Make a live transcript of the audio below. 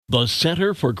The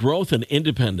Center for Growth and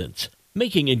Independence,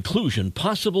 making inclusion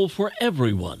possible for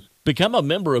everyone. Become a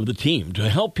member of the team to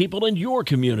help people in your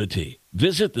community.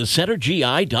 Visit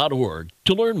thecentergi.org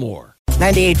to learn more.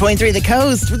 98.3 The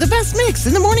Coast with the best mix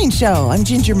in the morning show. I'm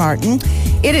Ginger Martin.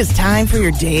 It is time for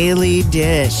your Daily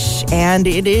Dish, and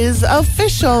it is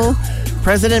official.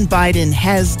 President Biden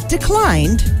has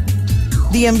declined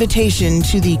the invitation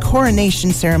to the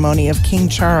coronation ceremony of King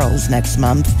Charles next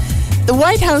month. The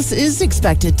White House is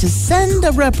expected to send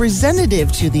a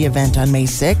representative to the event on May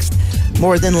 6th.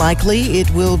 More than likely, it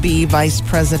will be Vice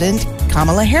President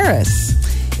Kamala Harris.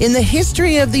 In the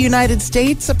history of the United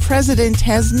States, a president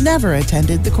has never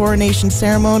attended the coronation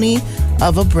ceremony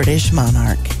of a British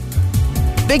monarch.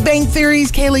 Big Bang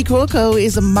Theory's Kaylee Cuoco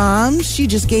is a mom. She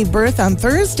just gave birth on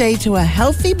Thursday to a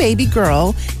healthy baby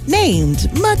girl named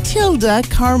Matilda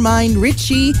Carmine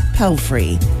Ritchie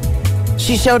Pelfrey.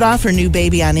 She showed off her new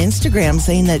baby on Instagram,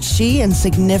 saying that she and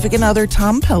significant other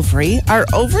Tom Pelfrey are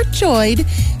overjoyed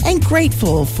and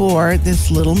grateful for this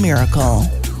little miracle.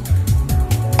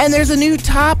 And there's a new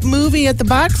top movie at the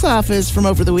box office from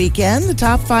over the weekend. The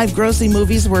top 5 grossing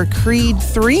movies were Creed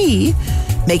 3,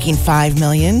 making $5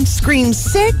 million. Scream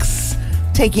 6,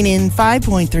 taking in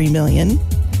 $5.3 million,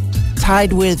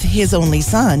 tied with His Only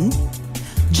Son.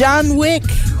 John Wick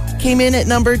came in at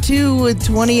number 2 with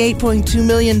 $28.2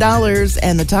 million.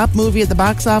 And the top movie at the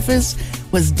box office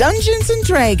was Dungeons &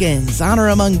 Dragons, Honor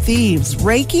Among Thieves,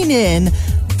 raking in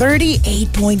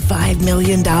 $38.5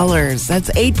 million. That's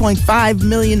 $8.5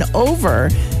 million over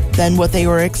than what they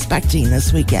were expecting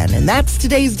this weekend. And that's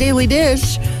today's Daily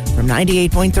Dish from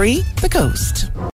 98.3 The Coast.